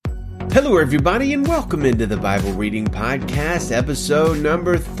Hello, everybody, and welcome into the Bible Reading Podcast, episode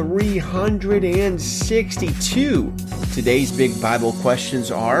number 362. Today's big Bible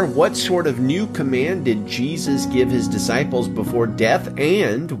questions are, what sort of new command did Jesus give his disciples before death,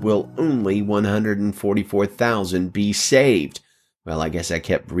 and will only 144,000 be saved? Well, I guess I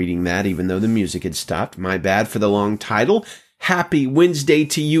kept reading that even though the music had stopped. My bad for the long title. Happy Wednesday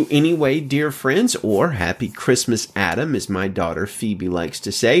to you anyway, dear friends, or Happy Christmas, Adam, as my daughter Phoebe likes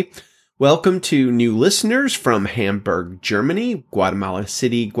to say. Welcome to new listeners from Hamburg, Germany, Guatemala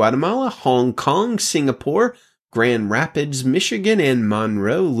City, Guatemala, Hong Kong, Singapore, Grand Rapids, Michigan, and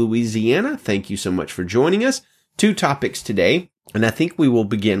Monroe, Louisiana. Thank you so much for joining us. Two topics today, and I think we will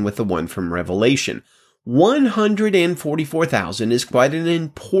begin with the one from Revelation. 144,000 is quite an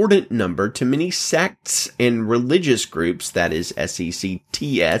important number to many sects and religious groups, that is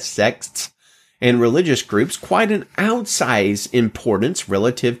S-E-C-T-S, sects, and religious groups, quite an outsized importance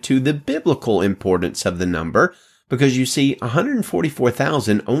relative to the biblical importance of the number, because you see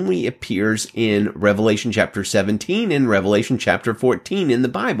 144,000 only appears in Revelation chapter 17 and Revelation chapter 14 in the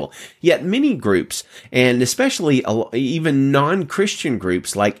Bible. Yet many groups, and especially even non-Christian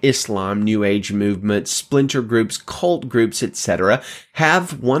groups like Islam, New Age movements, splinter groups, cult groups, etc.,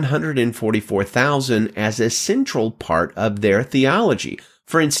 have 144,000 as a central part of their theology.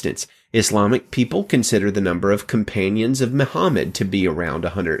 For instance, Islamic people consider the number of companions of Muhammad to be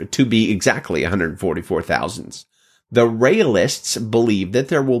exactly 144,000. The Realists believe that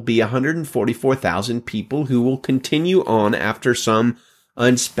there will be 144,000 people who will continue on after some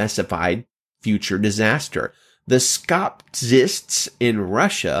unspecified future disaster. The Skoptzists in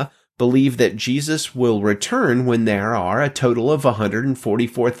Russia believe that Jesus will return when there are a total of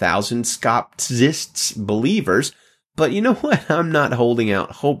 144,000 Skoptzists believers. But you know what? I'm not holding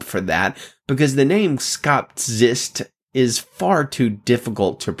out hope for that, because the name Skoptzist is far too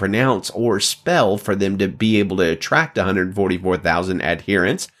difficult to pronounce or spell for them to be able to attract 144,000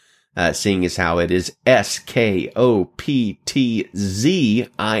 adherents, seeing as how it is Skoptzist,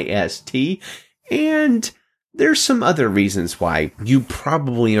 and there's some other reasons why you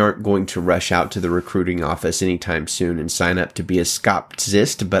probably aren't going to rush out to the recruiting office anytime soon and sign up to be a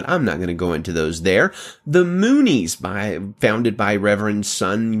Skoptzist, but I'm not going to go into those there. The Moonies, founded by Reverend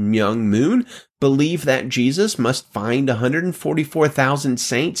Sun Myung Moon, believe that Jesus must find 144,000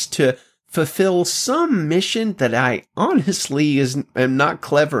 saints to fulfill some mission that I honestly am not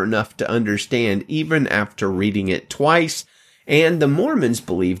clever enough to understand, even after reading it twice. And the Mormons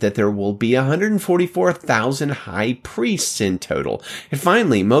believe that there will be 144,000 high priests in total. And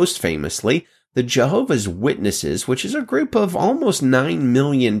finally, most famously, the Jehovah's Witnesses, which is a group of almost 9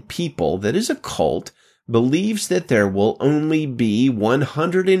 million people that is a cult, believes that there will only be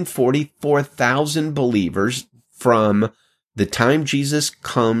 144,000 believers from the time Jesus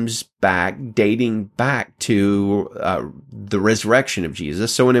comes back, dating back to the resurrection of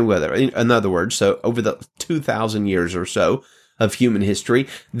Jesus. So in other words, so over the 2,000 years or so of human history,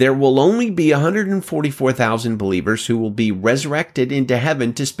 there will only be 144,000 believers who will be resurrected into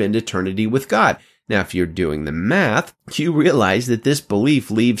heaven to spend eternity with God. Now, if you're doing the math, you realize that this belief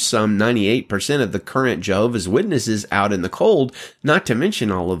leaves some 98% of the current Jehovah's Witnesses out in the cold, not to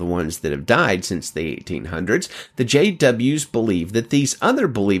mention all of the ones that have died since the 1800s. The JWs believe that these other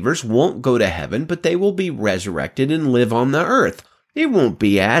believers won't go to heaven, but they will be resurrected and live on the earth. It won't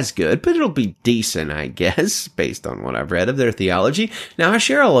be as good, but it'll be decent, I guess, based on what I've read of their theology. Now, I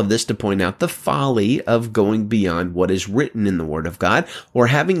share all of this to point out the folly of going beyond what is written in the Word of God, or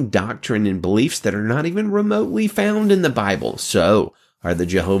having doctrine and beliefs that are not even remotely found in the Bible. So, are the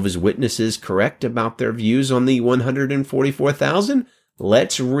Jehovah's Witnesses correct about their views on the 144,000?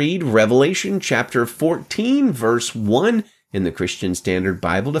 Let's read Revelation chapter 14, verse 1 in the Christian Standard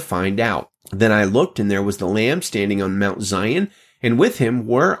Bible to find out. Then I looked, and there was the Lamb standing on Mount Zion, and with him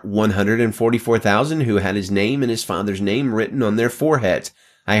were 144,000 who had his name and his Father's name written on their foreheads.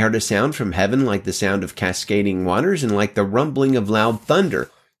 I heard a sound from heaven like the sound of cascading waters and like the rumbling of loud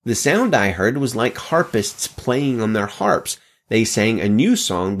thunder. The sound I heard was like harpists playing on their harps. They sang a new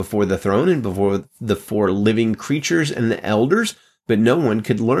song before the throne and before the four living creatures and the elders, but no one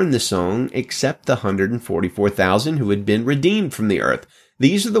could learn the song except the 144,000 who had been redeemed from the earth.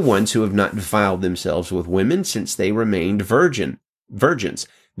 These are the ones who have not defiled themselves with women since they remained virgins.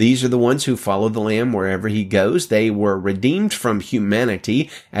 These are the ones who follow the Lamb wherever he goes. They were redeemed from humanity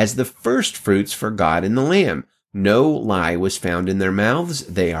as the first fruits for God and the Lamb. No lie was found in their mouths.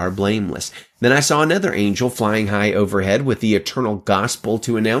 They are blameless. Then I saw another angel flying high overhead with the eternal gospel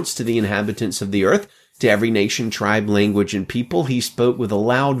to announce to the inhabitants of the earth, to every nation, tribe, language, and people. He spoke with a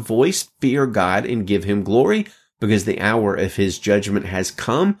loud voice, fear God and give him glory, because the hour of his judgment has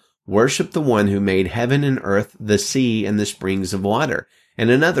come. worship the one who made heaven and earth, the sea, and the springs of water. And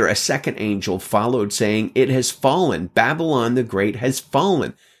another, a second angel, followed, saying, It has fallen. Babylon the Great has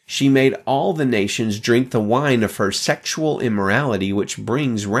fallen. She made all the nations drink the wine of her sexual immorality, which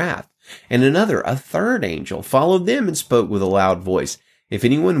brings wrath. And another, a third angel, followed them and spoke with a loud voice. If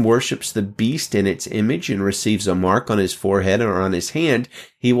anyone worships the beast in its image and receives a mark on his forehead or on his hand,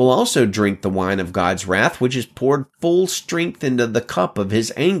 he will also drink the wine of God's wrath, which is poured full strength into the cup of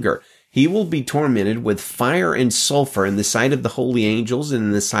his anger. He will be tormented with fire and sulfur in the sight of the holy angels and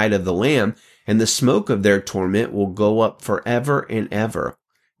in the sight of the Lamb, and the smoke of their torment will go up forever and ever.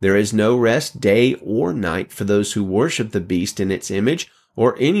 There is no rest day or night for those who worship the beast in its image,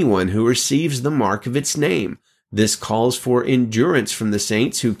 or anyone who receives the mark of its name. This calls for endurance from the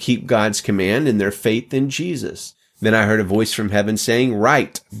saints who keep God's command in their faith in Jesus. Then I heard a voice from heaven saying,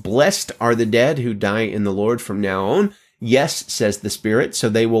 Write, blessed are the dead who die in the Lord from now on. Yes, says the Spirit, so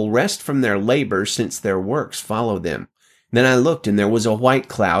they will rest from their labor, since their works follow them. Then I looked, and there was a white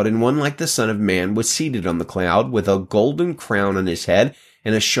cloud, and one like the Son of Man was seated on the cloud, with a golden crown on his head,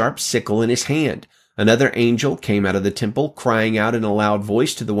 and a sharp sickle in his hand. Another angel came out of the temple, crying out in a loud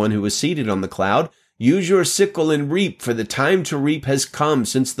voice to the one who was seated on the cloud, Use your sickle and reap, for the time to reap has come,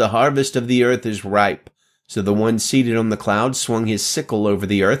 since the harvest of the earth is ripe. So the one seated on the cloud swung his sickle over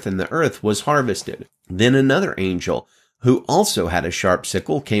the earth, and the earth was harvested. Then another angel, who also had a sharp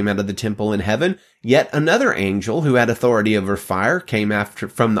sickle, came out of the temple in heaven. Yet another angel, who had authority over fire, came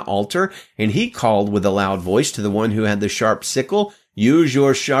from the altar, and he called with a loud voice to the one who had the sharp sickle, Use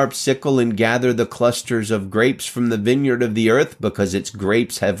your sharp sickle and gather the clusters of grapes from the vineyard of the earth, because its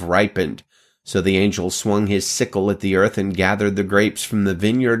grapes have ripened. So the angel swung his sickle at the earth and gathered the grapes from the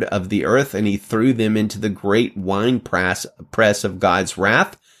vineyard of the earth, and he threw them into the great wine press of God's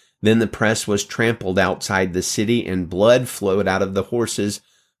wrath. Then the press was trampled outside the city, and blood flowed out of the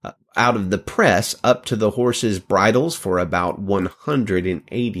press up to the horses' bridles for about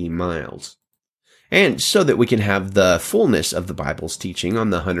 180 miles. And so that we can have the fullness of the Bible's teaching on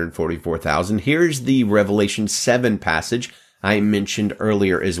the 144,000, here's the Revelation 7 passage I mentioned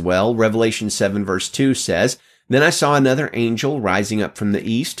earlier as well. Revelation 7 verse 2 says, Then I saw another angel rising up from the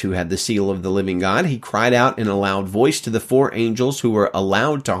east, who had the seal of the living God. He cried out in a loud voice to the 4 angels who were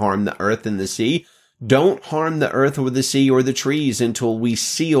allowed to harm the earth and the sea, Don't harm the earth or the sea or the trees until we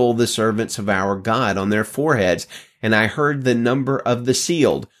seal the servants of our God on their foreheads. And I heard the number of the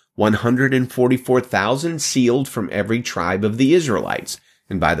sealed, 144,000 sealed from every tribe of the Israelites.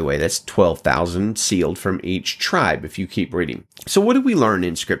 And by the way, that's 12,000 sealed from each tribe, if you keep reading. So what do we learn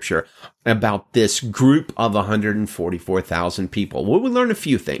in Scripture about this group of 144,000 people? Well, we learn a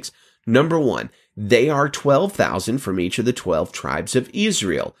few things. Number one, they are 12,000 from each of the 12 tribes of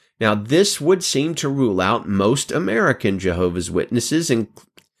Israel. Now, this would seem to rule out most American Jehovah's Witnesses,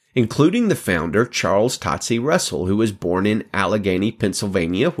 including the founder, Charles Tatsi Russell, who was born in Allegheny,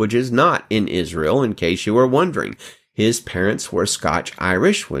 Pennsylvania, which is not in Israel, in case you were wondering. His parents were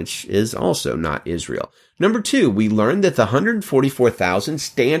Scotch-Irish, which is also not Israel. Number two, we learned that the 144,000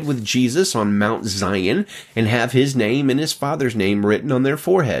 stand with Jesus on Mount Zion and have his name and his father's name written on their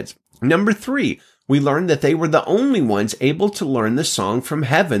foreheads. Number three, we learned that they were the only ones able to learn the song from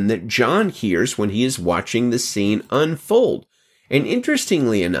heaven that John hears when he is watching the scene unfold. And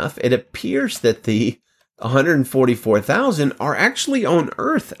interestingly enough, it appears that the 144,000 are actually on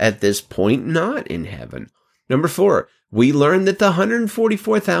earth at this point, not in heaven. Number four, we learned that the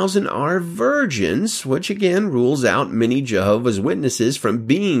 144,000 are virgins, which again rules out many Jehovah's Witnesses from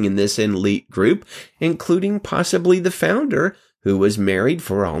being in this elite group, including possibly the founder, who was married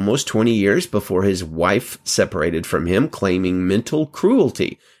for almost 20 years before his wife separated from him, claiming mental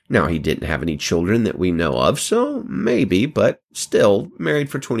cruelty. Now, he didn't have any children that we know of, so maybe, but still, married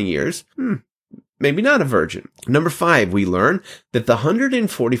for 20 years, maybe not a virgin. Number five, we learn that the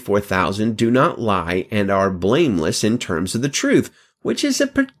 144,000 do not lie and are blameless in terms of the truth, which is a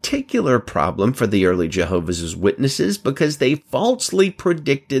particular problem for the early Jehovah's Witnesses because they falsely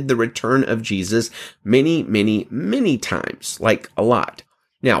predicted the return of Jesus many, many, many times, like a lot.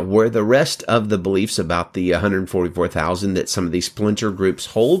 Now, where the rest of the beliefs about the 144,000 that some of these splinter groups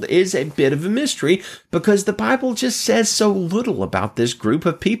hold is a bit of a mystery because the Bible just says so little about this group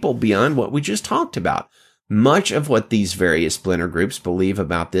of people beyond what we just talked about. Much of what these various splinter groups believe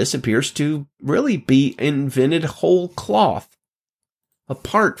about this appears to really be invented whole cloth,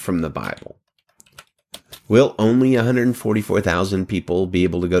 apart from the Bible. Will only 144,000 people be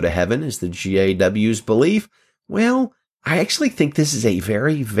able to go to heaven, is the GAW's belief? Well, I actually think this is a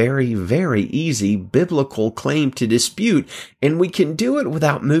very, very, very easy biblical claim to dispute, and we can do it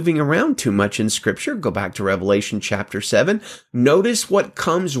without moving around too much in Scripture. Go back to Revelation chapter 7. Notice what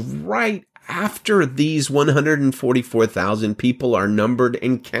comes right after these 144,000 people are numbered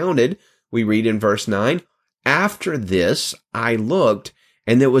and counted. We read in verse 9, "After this I looked,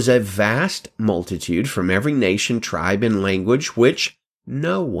 and there was a vast multitude from every nation, tribe, and language, which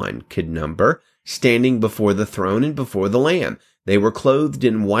no one could number, standing before the throne and before the Lamb. They were clothed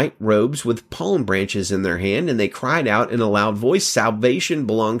in white robes with palm branches in their hand, and they cried out in a loud voice, 'Salvation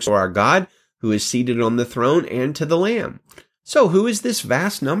belongs to our God, who is seated on the throne, and to the Lamb.'" So who is this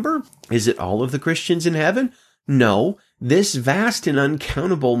vast number? Is it all of the Christians in heaven? No, this vast and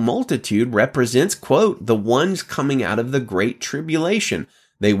uncountable multitude represents, quote, "the ones coming out of the great tribulation.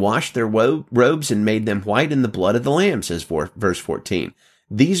 They washed their robes and made them white in the blood of the Lamb," says verse 14.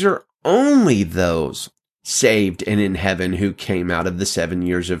 These are only those saved and in heaven who came out of the 7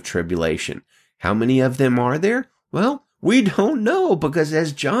 years of tribulation. How many of them are there? Well, we don't know, because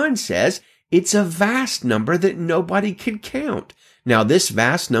as John says, it's a vast number that nobody could count. Now, this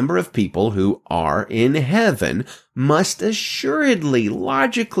vast number of people who are in heaven must assuredly,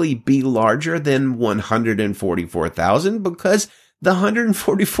 logically be larger than 144,000, because the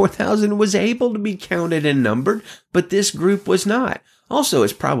 144,000 was able to be counted and numbered, but this group was not. Also,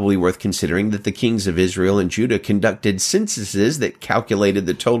 it's probably worth considering that the kings of Israel and Judah conducted censuses that calculated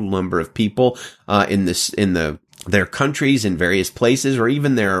the total number of people in their countries in various places, or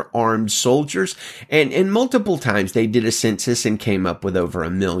even their armed soldiers. And multiple times they did a census and came up with over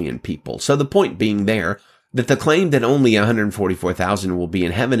 1 million people. So the point being there, that the claim that only 144,000 will be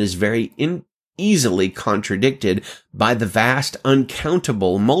in heaven is very easily contradicted by the vast,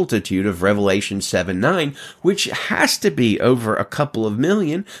 uncountable multitude of Revelation 7:9, which has to be over a couple of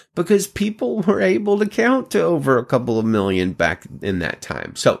million, because people were able to count to over a couple of million back in that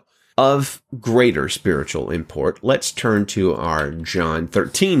time. So, of greater spiritual import, let's turn to our John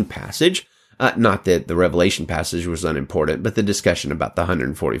 13 passage. Not that the Revelation passage was unimportant, but the discussion about the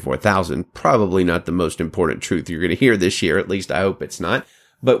 144,000, probably not the most important truth you're going to hear this year. At least I hope it's not.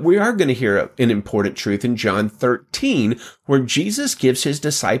 But we are going to hear an important truth in John 13, where Jesus gives his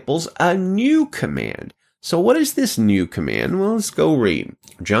disciples a new command. So what is this new command? Well, let's go read.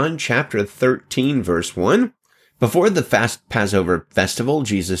 John chapter 13, verse 1. Before the Passover festival,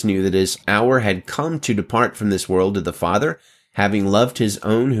 Jesus knew that his hour had come to depart from this world to the Father. Having loved his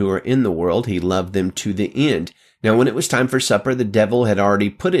own who are in the world, he loved them to the end. Now, when it was time for supper, the devil had already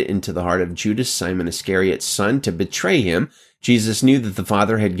put it into the heart of Judas, Simon Iscariot's son, to betray him. Jesus knew that the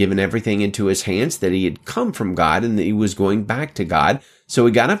Father had given everything into his hands, that he had come from God, and that he was going back to God. So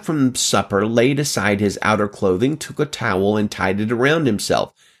he got up from supper, laid aside his outer clothing, took a towel, and tied it around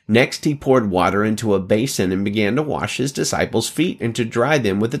himself. Next, he poured water into a basin and began to wash his disciples' feet and to dry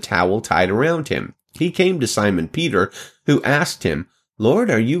them with a towel tied around him. He came to Simon Peter, who asked him,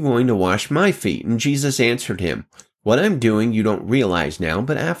 "Lord, are you going to wash my feet?" And Jesus answered him, "What I'm doing you don't realize now,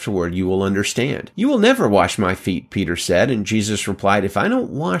 but afterward you will understand." "You will never wash my feet," Peter said, and Jesus replied, "If I don't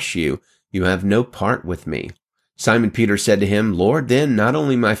wash you, you have no part with me." Simon Peter said to him, "Lord, then not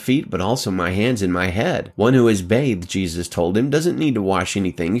only my feet, but also my hands and my head." "One who is bathed," Jesus told him, "doesn't need to wash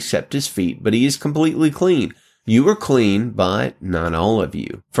anything except his feet, but he is completely clean. You are clean, but not all of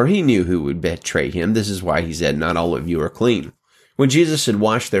you." For he knew who would betray him. This is why he said, "Not all of you are clean." When Jesus had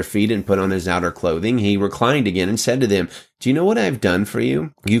washed their feet and put on his outer clothing, he reclined again and said to them, "Do you know what I have done for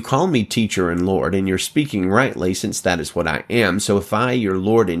you? You call me teacher and Lord, and you're speaking rightly, since that is what I am. So if I, your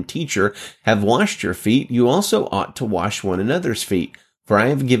Lord and teacher, have washed your feet, you also ought to wash one another's feet. For I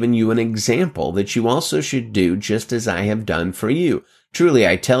have given you an example that you also should do just as I have done for you. Truly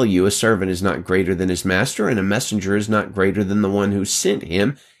I tell you, a servant is not greater than his master, and a messenger is not greater than the one who sent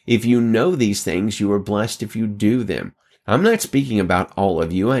him. If you know these things, you are blessed if you do them." I'm not speaking about all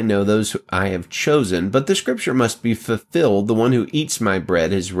of you. I know those I have chosen, but the scripture must be fulfilled. The one who eats my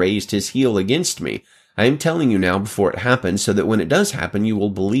bread has raised his heel against me. I am telling you now before it happens, so that when it does happen, you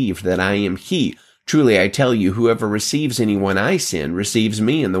will believe that I am he. Truly I tell you, whoever receives anyone I send receives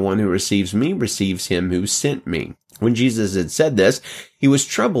me, and the one who receives me receives him who sent me. When Jesus had said this, he was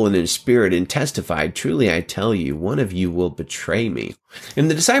troubled in his spirit and testified, "Truly I tell you, one of you will betray me." And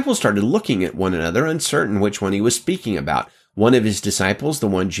the disciples started looking at one another, uncertain which one he was speaking about. One of his disciples, the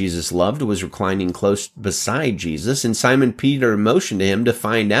one Jesus loved, was reclining close beside Jesus, and Simon Peter motioned to him to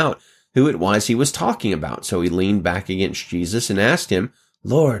find out who it was he was talking about. So he leaned back against Jesus and asked him,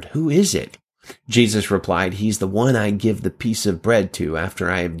 "Lord, who is it?" Jesus replied, "He's the one I give the piece of bread to after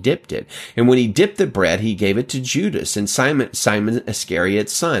I have dipped it." And when he dipped the bread, he gave it to Judas, and Simon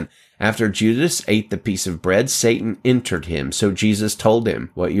Iscariot's son. After Judas ate the piece of bread, Satan entered him. So Jesus told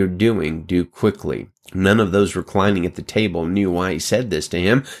him, "What you're doing, do quickly." None of those reclining at the table knew why he said this to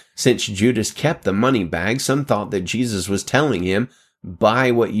him. Since Judas kept the money bag, some thought that Jesus was telling him,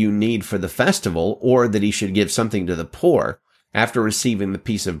 "Buy what you need for the festival," or that he should give something to the poor. After receiving the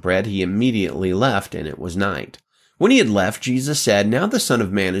piece of bread, he immediately left, and it was night. When he had left, Jesus said, "Now the Son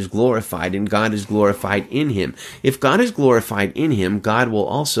of Man is glorified, and God is glorified in him. If God is glorified in him, God will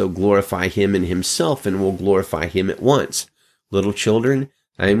also glorify him in himself, and will glorify him at once. Little children,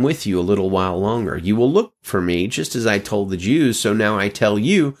 I am with you a little while longer. You will look for me, just as I told the Jews, so now I tell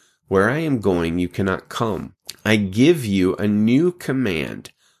you, where I am going, you cannot come. I give you a new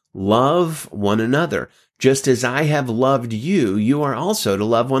command. Love one another. Just as I have loved you, you are also to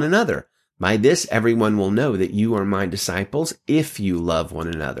love one another. By this everyone will know that you are my disciples, if you love one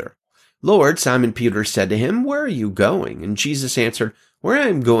another." "Lord," Simon Peter said to him, "where are you going?" And Jesus answered, "Where I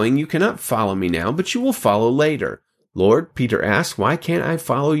am going, you cannot follow me now, but you will follow later." "Lord," Peter asked, "why can't I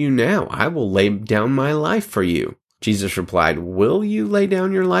follow you now? I will lay down my life for you." Jesus replied, "Will you lay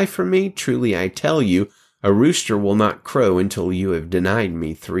down your life for me? Truly I tell you, a rooster will not crow until you have denied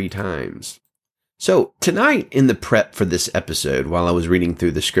me 3 times. So tonight in the prep for this episode, while I was reading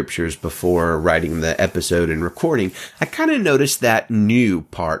through the scriptures before writing the episode and recording, I kind of noticed that new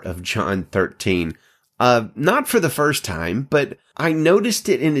part of John 13. Not for the first time, but I noticed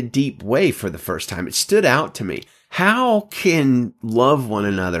it in a deep way for the first time. It stood out to me. How can love one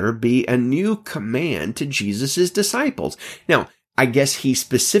another be a new command to Jesus' disciples? Now, I guess he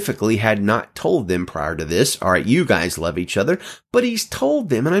specifically had not told them prior to this, all right, you guys love each other, but he's told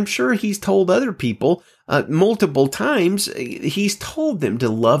them, and I'm sure he's told other people multiple times, he's told them to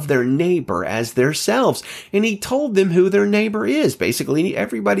love their neighbor as themselves, and he told them who their neighbor is, basically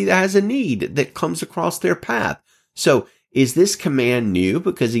everybody that has a need that comes across their path. So is this command new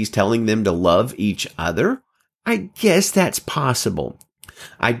because he's telling them to love each other? I guess that's possible.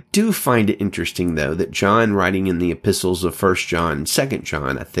 I do find it interesting, though, that John, writing in the epistles of 1 John and 2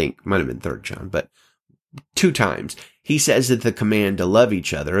 John, I think, might have been 3 John, but 2 times, he says that the command to love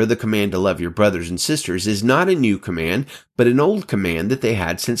each other, or the command to love your brothers and sisters, is not a new command, but an old command that they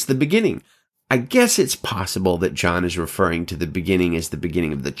had since the beginning. I guess it's possible that John is referring to the beginning as the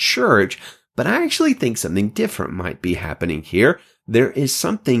beginning of the church, but I actually think something different might be happening here. There is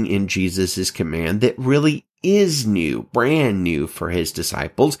something in Jesus' command that really is new, brand new for his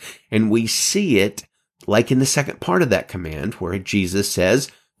disciples, and we see it like in the second part of that command where Jesus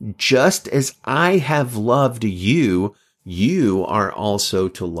says, just as I have loved you, you are also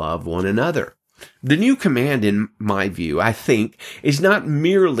to love one another. The new command, in my view, I think, is not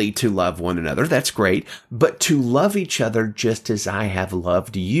merely to love one another, that's great, but to love each other just as I have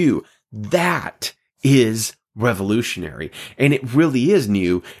loved you. That is revolutionary, and it really is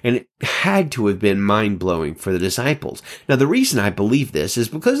new, and it had to have been mind-blowing for the disciples. Now, the reason I believe this is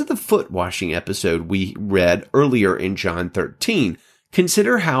because of the foot washing episode we read earlier in John 13.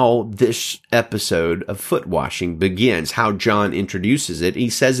 Consider how this episode of foot washing begins, how John introduces it. He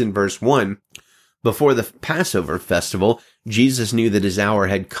says in verse 1, before the Passover festival, Jesus knew that his hour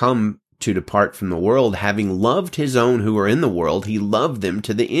had come to depart from the world. Having loved his own who are in the world, he loved them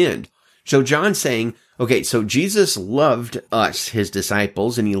to the end. So John's saying, okay, so Jesus loved us, his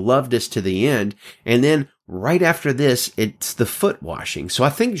disciples, and he loved us to the end. And then right after this, it's the foot washing. So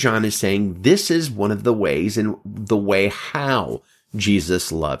I think John is saying this is one of the ways and the way how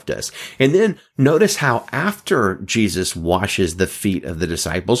Jesus loved us. And then notice how after Jesus washes the feet of the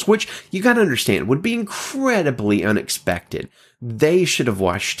disciples, which you got to understand would be incredibly unexpected. They should have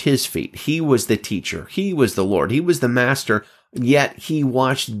washed his feet. He was the teacher. He was the Lord. He was the master. Yet he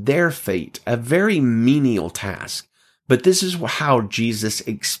washed their feet, a very menial task. But this is how Jesus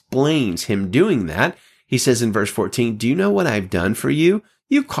explains him doing that. He says in verse 14, do you know what I've done for you?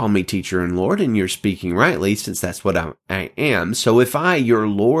 You call me teacher and Lord, and you're speaking rightly, since that's what I am. So if I, your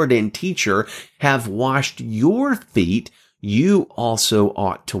Lord and teacher, have washed your feet, you also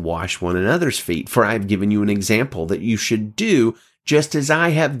ought to wash one another's feet. For I've given you an example that you should do just as I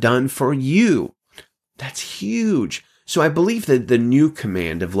have done for you. That's huge. So I believe that the new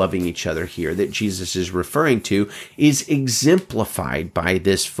command of loving each other here that Jesus is referring to is exemplified by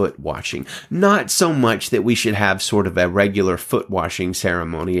this foot washing. Not so much that we should have sort of a regular foot washing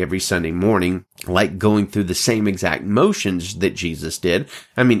ceremony every Sunday morning, like going through the same exact motions that Jesus did.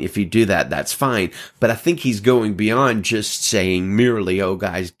 I mean, if you do that, that's fine. But I think he's going beyond just saying merely, oh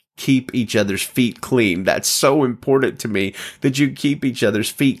guys, keep each other's feet clean. That's so important to me that you keep each other's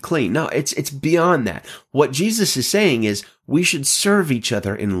feet clean. No, it's beyond that. What Jesus is saying is we should serve each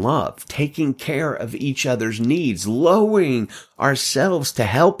other in love, taking care of each other's needs, lowering ourselves to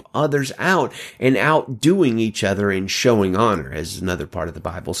help others out, and outdoing each other in showing honor, as another part of the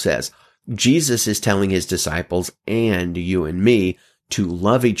Bible says. Jesus is telling his disciples and you and me to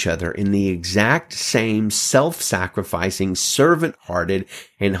love each other in the exact same self-sacrificing, servant-hearted,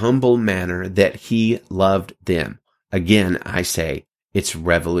 and humble manner that he loved them. Again, I say it's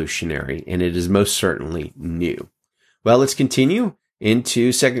revolutionary, and it is most certainly new. Well, let's continue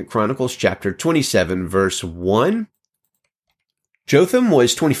into 2 Chronicles chapter 27, verse 1. Jotham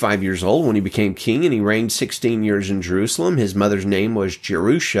was 25 years old when he became king, and he reigned 16 years in Jerusalem. His mother's name was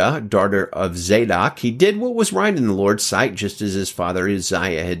Jerusha, daughter of Zadok. He did what was right in the Lord's sight, just as his father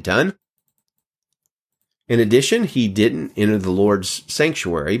Uzziah had done. In addition, he didn't enter the Lord's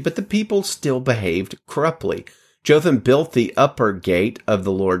sanctuary, but the people still behaved corruptly. Jotham built the upper gate of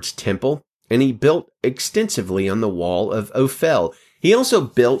the Lord's temple, and he built extensively on the wall of Ophel. He also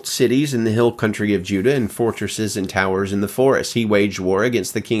built cities in the hill country of Judah and fortresses and towers in the forest. He waged war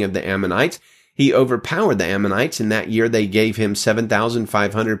against the king of the Ammonites. He overpowered the Ammonites. In that year, they gave him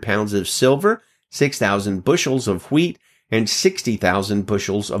 7,500 pounds of silver, 6,000 bushels of wheat, and 60,000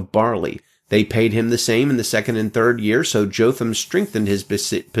 bushels of barley. They paid him the same in the second and third year, so Jotham strengthened his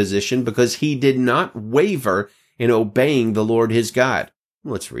position because he did not waver in obeying the Lord his God.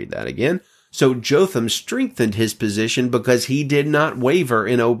 Let's read that again. So Jotham strengthened his position because he did not waver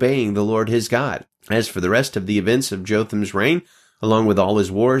in obeying the Lord his God. As for the rest of the events of Jotham's reign, along with all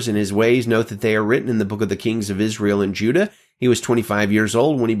his wars and his ways, note that they are written in the book of the kings of Israel and Judah. He was 25 years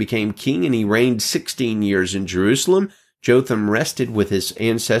old when he became king, and he reigned 16 years in Jerusalem. Jotham rested with his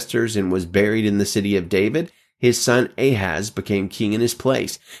ancestors and was buried in the city of David. His son Ahaz became king in his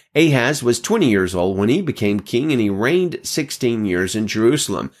place. Ahaz was 20 years old when he became king, and he reigned 16 years in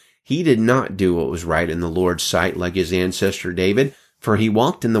Jerusalem. He did not do what was right in the Lord's sight like his ancestor David, for he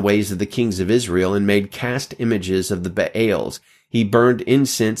walked in the ways of the kings of Israel and made cast images of the Baals. He burned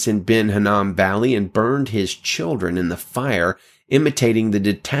incense in Ben-Hinnom Valley and burned his children in the fire, imitating the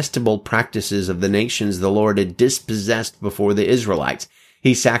detestable practices of the nations the Lord had dispossessed before the Israelites.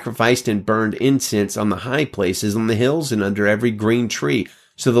 He sacrificed and burned incense on the high places, on the hills, and under every green tree.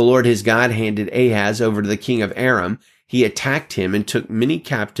 So the Lord his God handed Ahaz over to the king of Aram. He attacked him and took many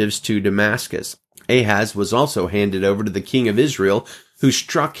captives to Damascus. Ahaz was also handed over to the king of Israel, who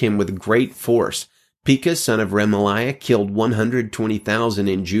struck him with great force. Pekah, son of Remaliah, killed 120,000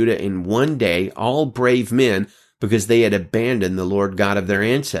 in Judah in one day, all brave men, because they had abandoned the Lord God of their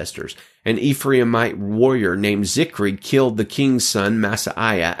ancestors. An Ephraimite warrior named Zikri killed the king's son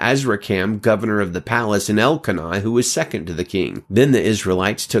Maaseiah, Azrikam, governor of the palace, and Elkanah, who was second to the king. Then the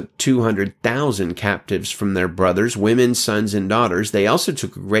Israelites took 200,000 captives from their brothers, women, sons, and daughters. They also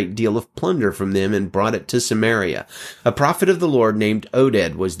took a great deal of plunder from them and brought it to Samaria. A prophet of the Lord named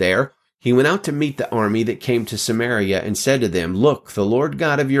Oded was there. He went out to meet the army that came to Samaria and said to them, "Look, the Lord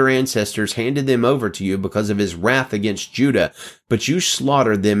God of your ancestors handed them over to you because of his wrath against Judah, but you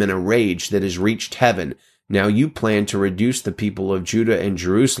slaughtered them in a rage that has reached heaven. Now you plan to reduce the people of Judah and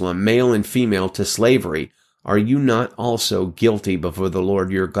Jerusalem, male and female, to slavery. Are you not also guilty before the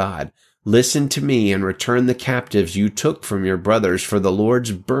Lord your God? Listen to me and return the captives you took from your brothers, for the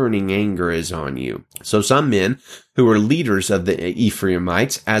Lord's burning anger is on you." So some men who were leaders of the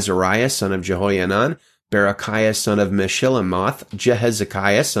Ephraimites, Azariah, son of Jehohanan, Berechiah, son of Meshillemoth,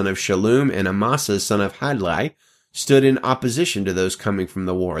 Jehezekiah, son of Shallum, and Amasa, son of Hadlai, stood in opposition to those coming from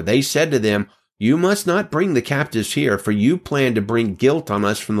the war. They said to them, "You must not bring the captives here, for you plan to bring guilt on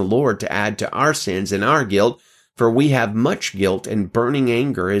us from the Lord to add to our sins and our guilt, for we have much guilt, and burning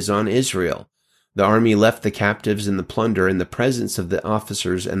anger is on Israel." The army left the captives and the plunder in the presence of the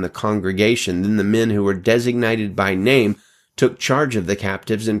officers and the congregation. Then the men who were designated by name took charge of the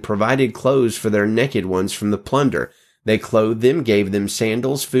captives and provided clothes for their naked ones from the plunder. They clothed them, gave them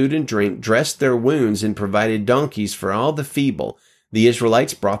sandals, food, and drink, dressed their wounds, and provided donkeys for all the feeble. The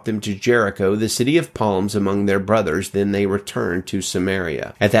Israelites brought them to Jericho, the city of palms, among their brothers. Then they returned to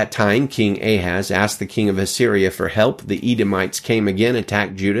Samaria. At that time, King Ahaz asked the king of Assyria for help. The Edomites came again,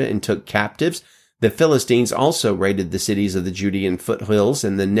 attacked Judah, and took captives. The Philistines also raided the cities of the Judean foothills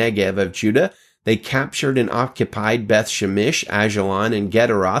and the Negev of Judah. They captured and occupied Beth Shemesh, Ajalon, and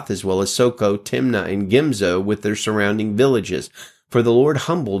Gederoth, as well as Soko, Timnah, and Gimzo with their surrounding villages. For the Lord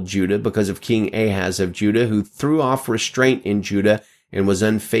humbled Judah because of King Ahaz of Judah, who threw off restraint in Judah and was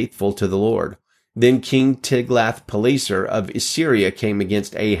unfaithful to the Lord. Then King Tiglath-Pileser of Assyria came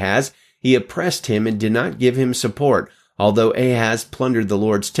against Ahaz. He oppressed him and did not give him support. Although Ahaz plundered the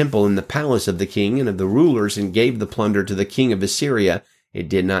Lord's temple and the palace of the king and of the rulers and gave the plunder to the king of Assyria, it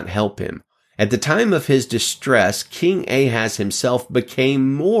did not help him. At the time of his distress, King Ahaz himself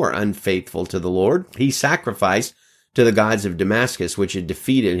became more unfaithful to the Lord. He sacrificed to the gods of Damascus, which had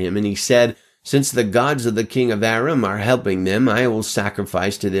defeated him, and he said, "Since the gods of the king of Aram are helping them, I will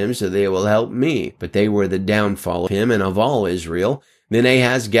sacrifice to them so they will help me." But they were the downfall of him and of all Israel. Then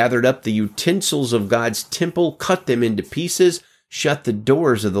Ahaz gathered up the utensils of God's temple, cut them into pieces, shut the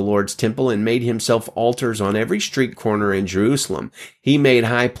doors of the Lord's temple, and made himself altars on every street corner in Jerusalem. He made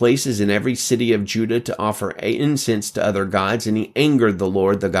high places in every city of Judah to offer incense to other gods, and he angered the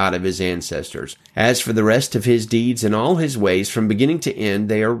Lord, the God of his ancestors. As for the rest of his deeds and all his ways, from beginning to end,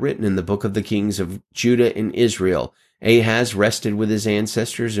 they are written in the book of the kings of Judah and Israel. Ahaz rested with his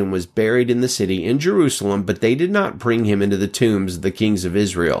ancestors and was buried in the city in Jerusalem, but they did not bring him into the tombs of the kings of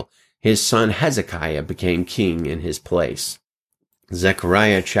Israel. His son Hezekiah became king in his place.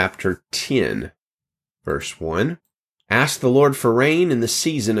 Zechariah chapter 10, verse 1. Ask the Lord for rain in the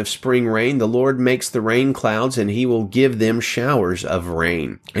season of spring rain. The Lord makes the rain clouds, and he will give them showers of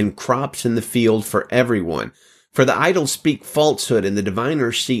rain, and crops in the field for everyone. For the idols speak falsehood, and the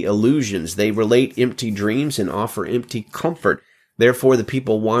diviners see illusions. They relate empty dreams and offer empty comfort. Therefore the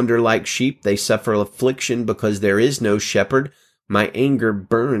people wander like sheep. They suffer affliction because there is no shepherd. My anger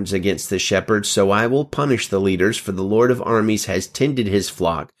burns against the shepherds, so I will punish the leaders, for the Lord of armies has tended his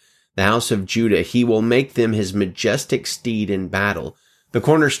flock. The house of Judah, he will make them his majestic steed in battle. The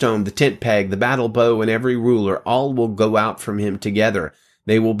cornerstone, the tent peg, the battle bow, and every ruler, all will go out from him together.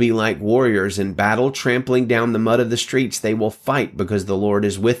 They will be like warriors in battle, trampling down the mud of the streets. They will fight because the Lord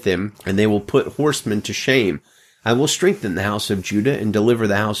is with them, and they will put horsemen to shame. I will strengthen the house of Judah and deliver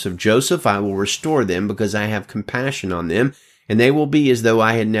the house of Joseph. I will restore them because I have compassion on them, and they will be as though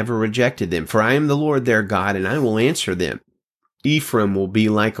I had never rejected them. For I am the Lord their God, and I will answer them. Ephraim will be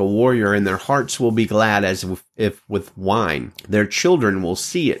like a warrior, and their hearts will be glad as if with wine. Their children will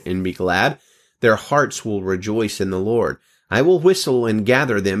see it and be glad. Their hearts will rejoice in the Lord. I will whistle and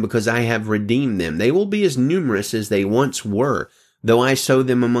gather them because I have redeemed them. They will be as numerous as they once were. Though I sow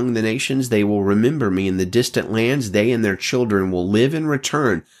them among the nations, they will remember me in the distant lands. They and their children will live and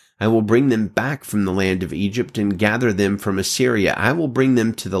return. I will bring them back from the land of Egypt and gather them from Assyria. I will bring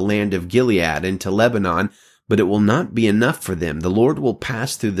them to the land of Gilead and to Lebanon, but it will not be enough for them. The Lord will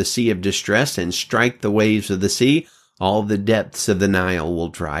pass through the sea of distress and strike the waves of the sea. All the depths of the Nile will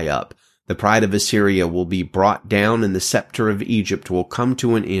dry up. The pride of Assyria will be brought down, and the scepter of Egypt will come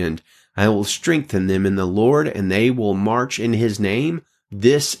to an end. I will strengthen them in the Lord, and they will march in his name.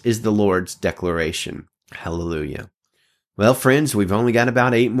 This is the Lord's declaration. Hallelujah. Well, friends, we've only got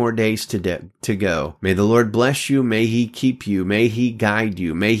about 8 more days to go. May the Lord bless you. May he keep you. May he guide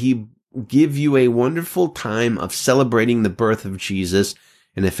you. May he give you a wonderful time of celebrating the birth of Jesus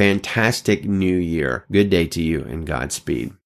and a fantastic new year. Good day to you, and Godspeed.